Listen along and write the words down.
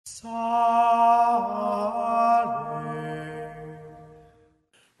Salve.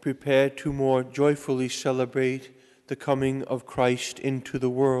 Prepare to more joyfully celebrate the coming of Christ into the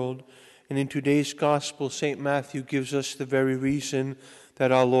world. And in today's Gospel, St. Matthew gives us the very reason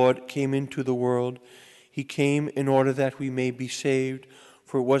that our Lord came into the world. He came in order that we may be saved,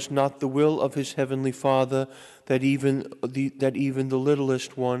 for it was not the will of his heavenly Father that even the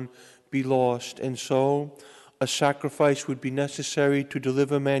littlest one be lost. And so a sacrifice would be necessary to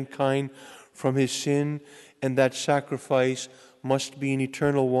deliver mankind from his sin, and that sacrifice must be an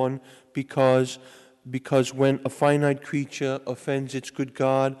eternal one, because when a finite creature offends its good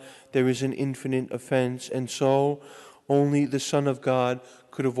God, there is an infinite offense. And so only the Son of God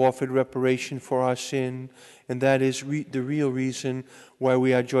could have offered reparation for our sin, and that is the real reason why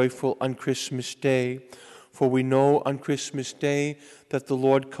we are joyful on Christmas Day. For we know on Christmas Day that the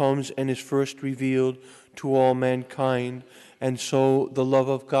Lord comes and is first revealed to all mankind, and so the love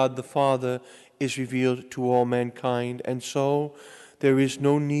of God the Father is revealed to all mankind. And so there is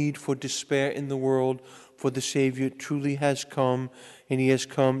no need for despair in the world, for the Savior truly has come, and he has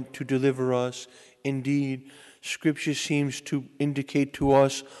come to deliver us. Indeed, Scripture seems to indicate to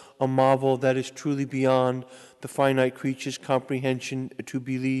us a marvel that is truly beyond the finite creature's comprehension to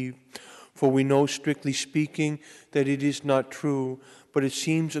believe. For we know, strictly speaking, that it is not true, but it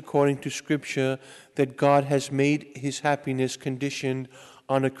seems, according to Scripture, that God has made his happiness conditioned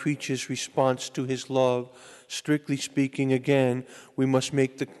on a creature's response to his love. Strictly speaking, again, we must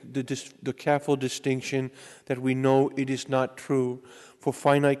make the careful distinction that we know it is not true. For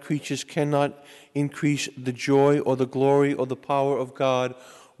finite creatures cannot increase the joy or the glory or the power of God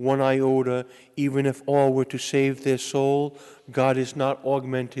one iota. Even if all were to save their soul, God is not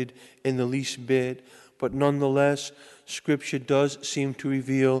augmented in the least bit. But nonetheless, Scripture does seem to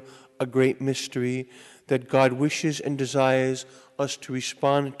reveal a great mystery, that God wishes and desires us to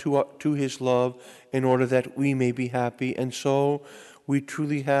respond to his love in order that we may be happy. And so we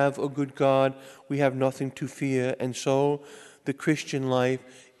truly have a good God. We have nothing to fear. And so the Christian life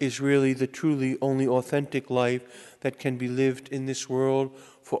is really the truly only authentic life that can be lived in this world,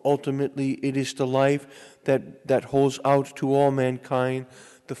 for ultimately it is the life that holds out to all mankind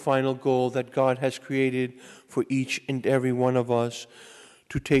the final goal that God has created for each and every one of us,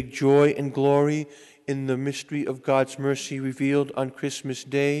 to take joy and glory in the mystery of God's mercy revealed on Christmas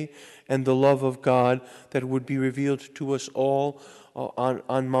Day, and the love of God that would be revealed to us all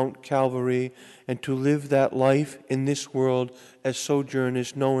on Mount Calvary, and to live that life in this world as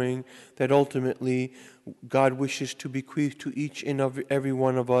sojourners, knowing that ultimately God wishes to bequeath to each and every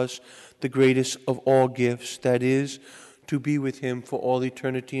one of us the greatest of all gifts, that is, to be with him for all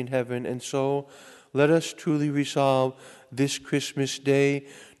eternity in heaven. And so let us truly resolve this Christmas Day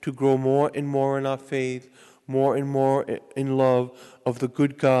to grow more and more in our faith, more and more in love of the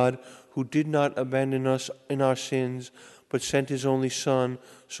good God who did not abandon us in our sins, but sent his only Son,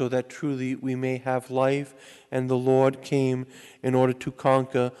 so that truly we may have life. And the Lord came in order to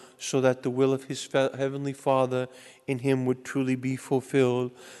conquer, so that the will of his heavenly Father in him would truly be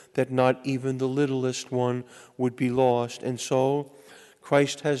fulfilled, that not even the littlest one would be lost. And so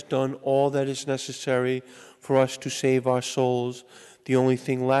Christ has done all that is necessary for us to save our souls. The only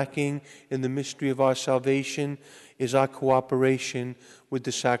thing lacking in the mystery of our salvation is our cooperation with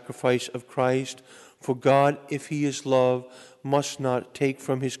the sacrifice of Christ. For God, if he is love, must not take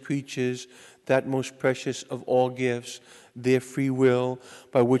from his creatures that most precious of all gifts, their free will,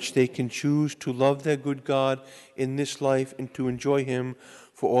 by which they can choose to love their good God in this life and to enjoy him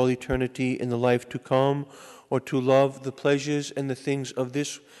for all eternity in the life to come, or to love the pleasures and the things of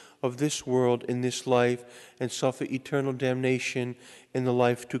this world in this life and suffer eternal damnation in the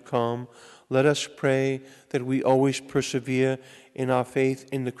life to come. Let us pray that we always persevere in our faith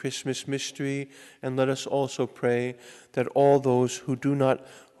in the Christmas mystery, and let us also pray that all those who do not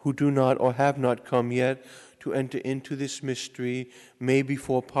or have not come yet to enter into this mystery may,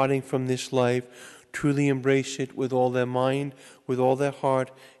 before parting from this life, truly embrace it with all their mind, with all their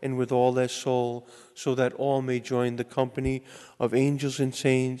heart, and with all their soul, so that all may join the company of angels and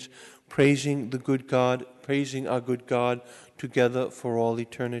saints, praising our good God together for all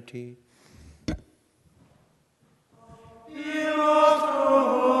eternity. Io